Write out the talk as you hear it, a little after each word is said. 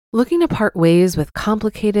Looking to part ways with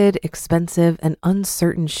complicated, expensive, and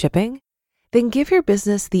uncertain shipping? Then give your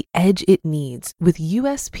business the edge it needs with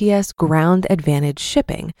USPS Ground Advantage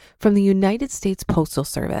shipping from the United States Postal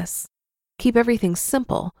Service. Keep everything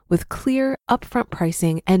simple with clear, upfront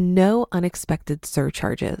pricing and no unexpected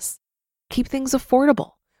surcharges. Keep things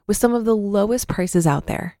affordable with some of the lowest prices out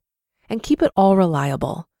there. And keep it all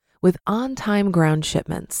reliable with on-time ground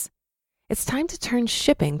shipments. It's time to turn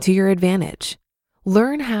shipping to your advantage.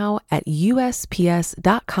 Learn how at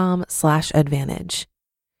USPS.com/advantage.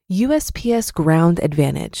 USPS Ground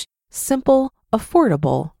Advantage. Simple,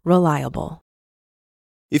 affordable, reliable.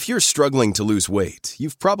 If you're struggling to lose weight,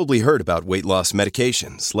 you've probably heard about weight loss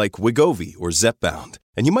medications like Wegovy or Zepbound,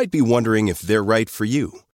 and you might be wondering if they're right for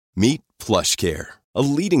you. Meet PlushCare, a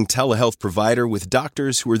leading telehealth provider with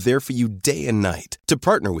doctors who are there for you day and night to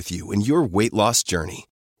partner with you in your weight loss journey.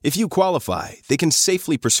 If you qualify, they can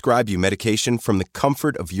safely prescribe you medication from the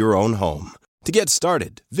comfort of your own home. To get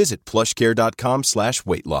started, visit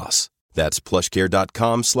plushcare.com/weightloss. That's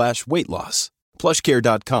plushcare.com/weightloss.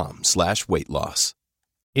 plushcare.com/weightloss.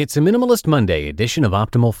 It's a Minimalist Monday edition of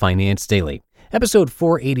Optimal Finance Daily, episode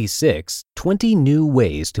 486, 20 New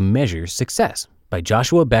Ways to Measure Success by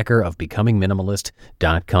Joshua Becker of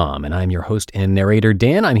BecomingMinimalist.com. And I'm your host and narrator,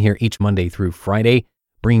 Dan. I'm here each Monday through Friday,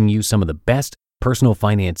 bringing you some of the best personal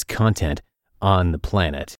finance content on the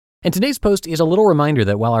planet. And today's post is a little reminder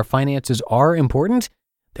that while our finances are important,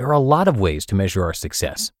 there are a lot of ways to measure our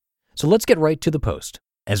success. So let's get right to the post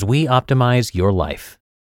as we optimize your life.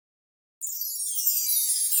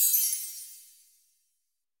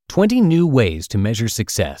 20 New Ways to Measure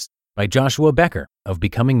Success by Joshua Becker of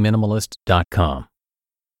BecomingMinimalist.com.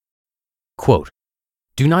 Quote,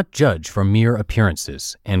 "Do not judge from mere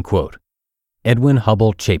appearances," end quote. Edwin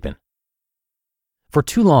Hubble Chapin. For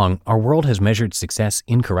too long, our world has measured success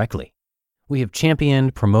incorrectly. We have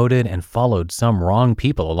championed, promoted, and followed some wrong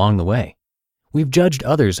people along the way. We've judged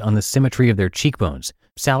others on the symmetry of their cheekbones,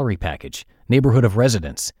 salary package, neighborhood of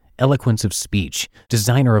residence, eloquence of speech,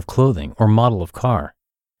 designer of clothing, or model of car.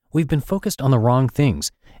 We've been focused on the wrong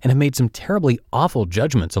things and have made some terribly awful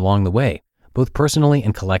judgments along the way, both personally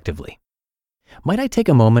and collectively. Might I take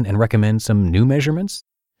a moment and recommend some new measurements?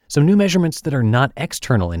 Some new measurements that are not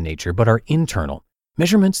external in nature, but are internal.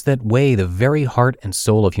 Measurements that weigh the very heart and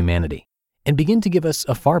soul of humanity and begin to give us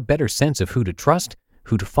a far better sense of who to trust,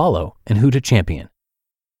 who to follow, and who to champion.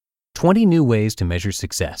 20 New Ways to Measure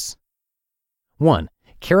Success. 1.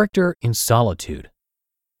 Character in solitude.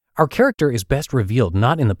 Our character is best revealed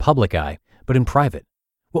not in the public eye, but in private.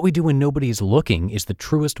 What we do when nobody is looking is the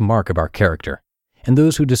truest mark of our character, and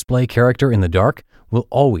those who display character in the dark will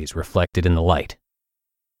always reflect it in the light.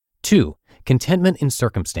 2. Contentment in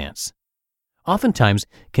circumstance. Oftentimes,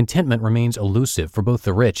 contentment remains elusive for both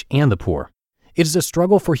the rich and the poor. It is a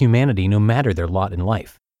struggle for humanity no matter their lot in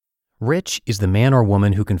life. Rich is the man or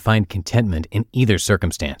woman who can find contentment in either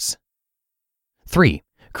circumstance. 3.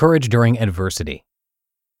 Courage during adversity.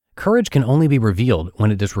 Courage can only be revealed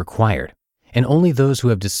when it is required, and only those who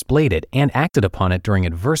have displayed it and acted upon it during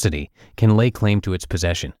adversity can lay claim to its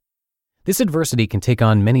possession. This adversity can take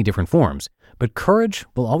on many different forms, but courage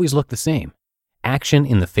will always look the same: action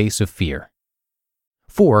in the face of fear.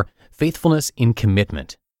 4. Faithfulness in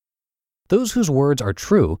commitment. Those whose words are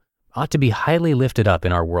true ought to be highly lifted up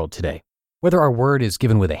in our world today. Whether our word is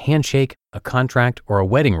given with a handshake, a contract, or a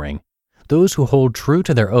wedding ring, those who hold true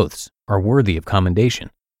to their oaths are worthy of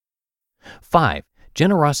commendation. 5.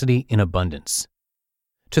 Generosity in abundance.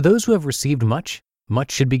 To those who have received much,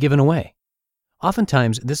 much should be given away.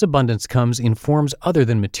 Oftentimes, this abundance comes in forms other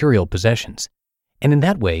than material possessions, and in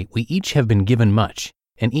that way, we each have been given much,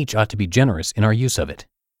 and each ought to be generous in our use of it.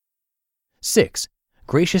 6.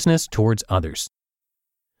 Graciousness towards others.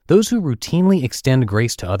 Those who routinely extend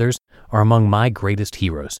grace to others are among my greatest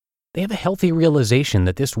heroes. They have a healthy realization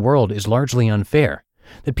that this world is largely unfair,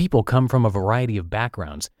 that people come from a variety of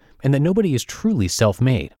backgrounds, and that nobody is truly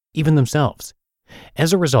self-made, even themselves.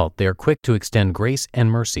 As a result, they are quick to extend grace and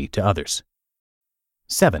mercy to others.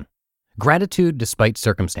 7. Gratitude despite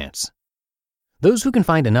circumstance. Those who can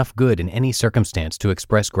find enough good in any circumstance to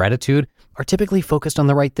express gratitude are typically focused on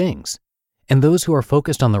the right things, and those who are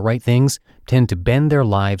focused on the right things tend to bend their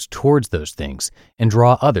lives towards those things and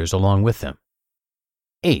draw others along with them.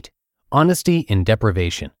 8. Honesty in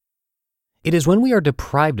deprivation. It is when we are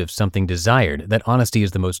deprived of something desired that honesty is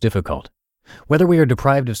the most difficult. Whether we are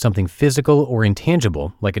deprived of something physical or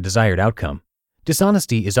intangible, like a desired outcome,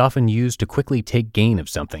 dishonesty is often used to quickly take gain of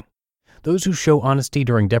something. Those who show honesty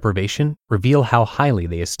during deprivation reveal how highly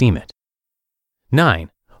they esteem it.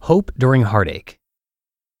 9. Hope during heartache.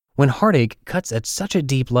 When heartache cuts at such a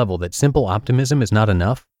deep level that simple optimism is not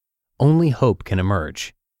enough, only hope can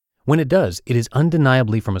emerge. When it does, it is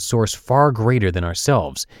undeniably from a source far greater than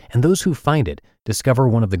ourselves, and those who find it discover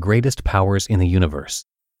one of the greatest powers in the universe.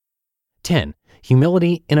 10.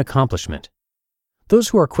 Humility in accomplishment. Those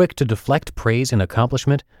who are quick to deflect praise and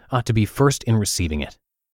accomplishment ought to be first in receiving it.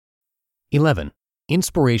 11.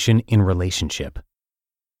 Inspiration in relationship.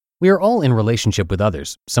 We are all in relationship with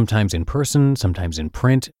others, sometimes in person, sometimes in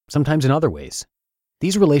print, sometimes in other ways.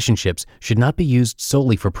 These relationships should not be used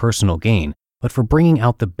solely for personal gain, but for bringing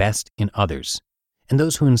out the best in others. And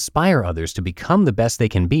those who inspire others to become the best they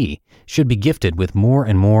can be should be gifted with more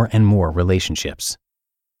and more and more relationships.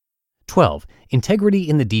 12. Integrity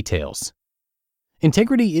in the details.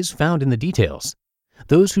 Integrity is found in the details.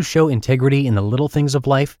 Those who show integrity in the little things of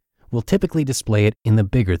life will typically display it in the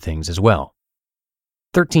bigger things as well.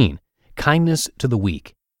 13. Kindness to the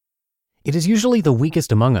weak. It is usually the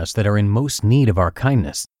weakest among us that are in most need of our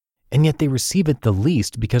kindness, and yet they receive it the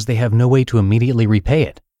least because they have no way to immediately repay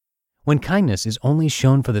it. When kindness is only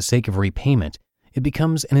shown for the sake of repayment, it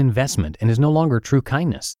becomes an investment and is no longer true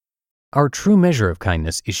kindness. Our true measure of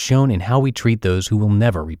kindness is shown in how we treat those who will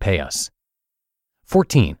never repay us.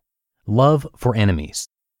 14. Love for enemies.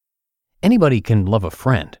 Anybody can love a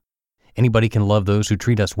friend. Anybody can love those who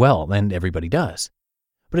treat us well, and everybody does.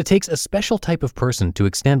 But it takes a special type of person to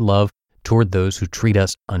extend love toward those who treat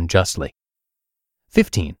us unjustly.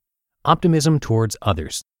 15. Optimism towards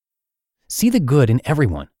others. See the good in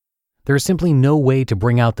everyone. There is simply no way to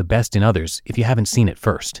bring out the best in others if you haven't seen it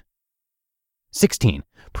first. 16.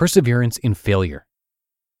 Perseverance in failure.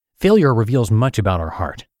 Failure reveals much about our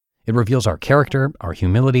heart. It reveals our character, our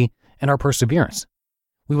humility, and our perseverance.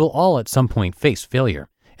 We will all at some point face failure,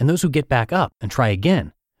 and those who get back up and try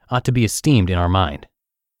again ought to be esteemed in our mind.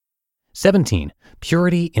 17.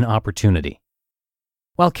 Purity in opportunity.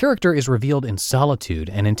 While character is revealed in solitude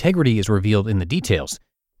and integrity is revealed in the details,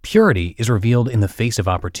 purity is revealed in the face of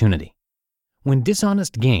opportunity. When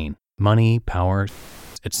dishonest gain, money, power,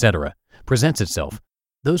 etc., presents itself,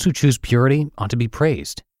 those who choose purity ought to be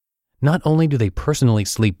praised. Not only do they personally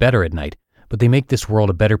sleep better at night, but they make this world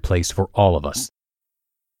a better place for all of us.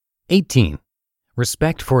 18.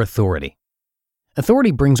 Respect for authority.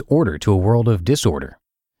 Authority brings order to a world of disorder.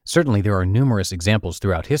 Certainly there are numerous examples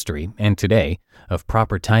throughout history, and today, of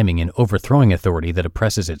proper timing in overthrowing authority that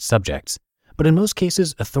oppresses its subjects, but in most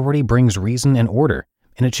cases, authority brings reason and order,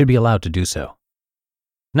 and it should be allowed to do so.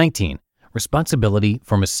 19. Responsibility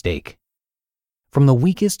for mistake. From the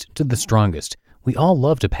weakest to the strongest, we all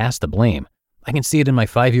love to pass the blame. I can see it in my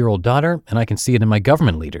 5-year-old daughter, and I can see it in my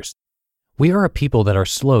government leaders. We are a people that are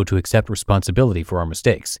slow to accept responsibility for our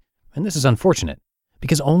mistakes, and this is unfortunate,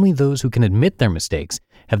 because only those who can admit their mistakes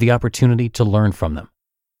have the opportunity to learn from them.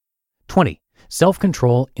 20.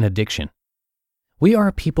 Self-control in addiction. We are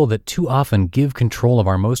a people that too often give control of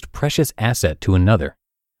our most precious asset to another.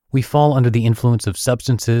 We fall under the influence of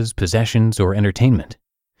substances, possessions, or entertainment.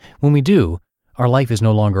 When we do, our life is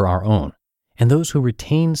no longer our own, and those who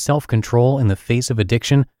retain self-control in the face of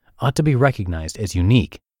addiction ought to be recognized as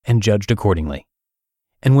unique and judged accordingly.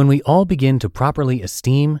 And when we all begin to properly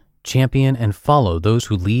esteem, champion, and follow those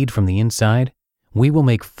who lead from the inside, we will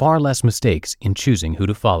make far less mistakes in choosing who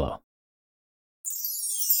to follow.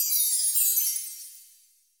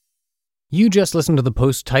 You just listened to the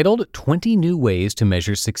post titled 20 New Ways to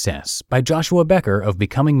Measure Success by Joshua Becker of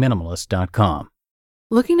BecomingMinimalist.com.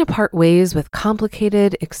 Looking to part ways with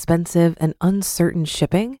complicated, expensive, and uncertain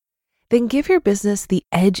shipping? Then give your business the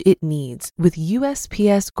edge it needs with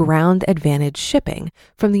USPS Ground Advantage shipping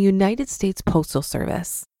from the United States Postal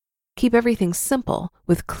Service. Keep everything simple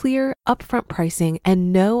with clear, upfront pricing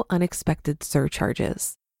and no unexpected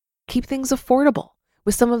surcharges. Keep things affordable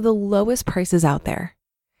with some of the lowest prices out there.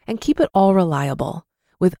 And keep it all reliable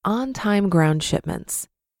with on-time ground shipments.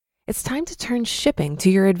 It's time to turn shipping to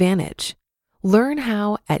your advantage. Learn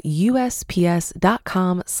how at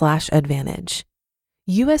USPS.com/advantage.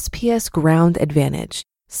 USPS Ground Advantage.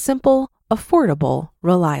 Simple, affordable,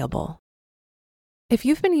 reliable. If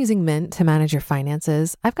you've been using Mint to manage your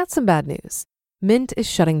finances, I've got some bad news. Mint is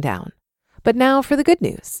shutting down. But now for the good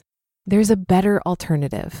news. There's a better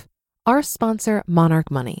alternative. Our sponsor, Monarch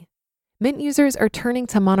Money. Mint users are turning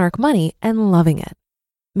to Monarch Money and loving it.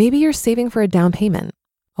 Maybe you're saving for a down payment,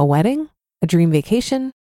 a wedding, a dream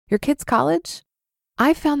vacation, your kid's college.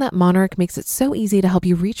 I've found that Monarch makes it so easy to help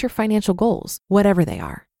you reach your financial goals, whatever they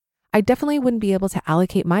are. I definitely wouldn't be able to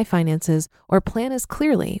allocate my finances or plan as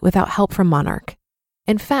clearly without help from Monarch.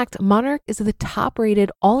 In fact, Monarch is the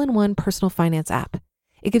top-rated all-in-one personal finance app.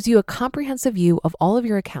 It gives you a comprehensive view of all of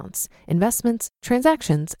your accounts, investments,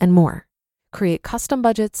 transactions, and more. Create custom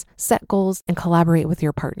budgets, set goals, and collaborate with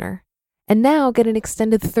your partner. And now get an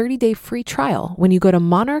extended 30-day free trial when you go to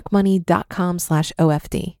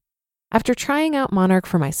monarchmoney.com/OFD. After trying out Monarch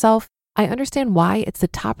for myself, I understand why it's the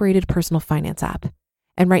top-rated personal finance app.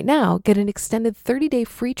 And right now, get an extended 30-day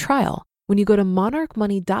free trial when you go to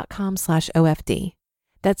monarchmoney.com/OFD.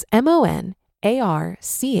 That's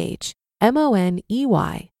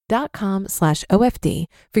monarchmoney.com/OFD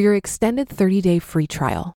for your extended 30-day free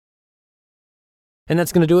trial. And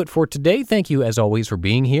that's going to do it for today. Thank you, as always, for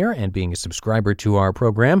being here and being a subscriber to our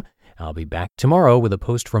program. I'll be back tomorrow with a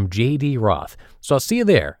post from J.D. Roth. So I'll see you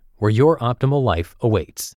there, where your optimal life awaits.